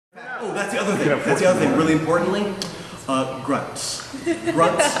Oh, that's the other thing. That's the other thing. Really importantly, grunts.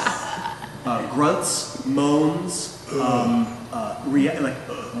 Grunts, moans, sounds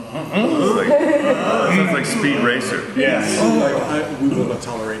like Speed Racer. Yes. We will not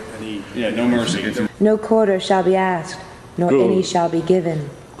tolerate any. Yeah, no mercy. No quarter shall be asked, nor any shall be given.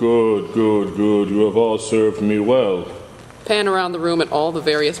 Good, good, good. You have all served me well. Pan around the room at all the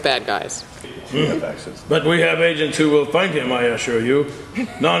various bad guys. But we have agents who will find him, I assure you,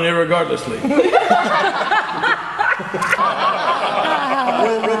 non-irregardlessly.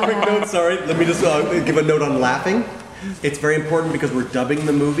 Real quick note, sorry. Let me just give a note on laughing. It's very important because we're dubbing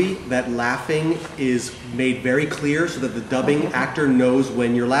the movie that laughing is made very clear so that the dubbing actor knows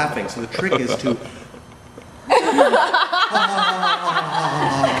when you're laughing. So the trick is to...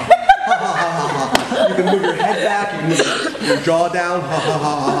 You can move your head back, you can move your jaw down. All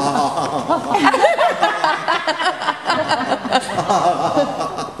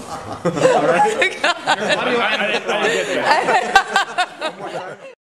right? I didn't get that.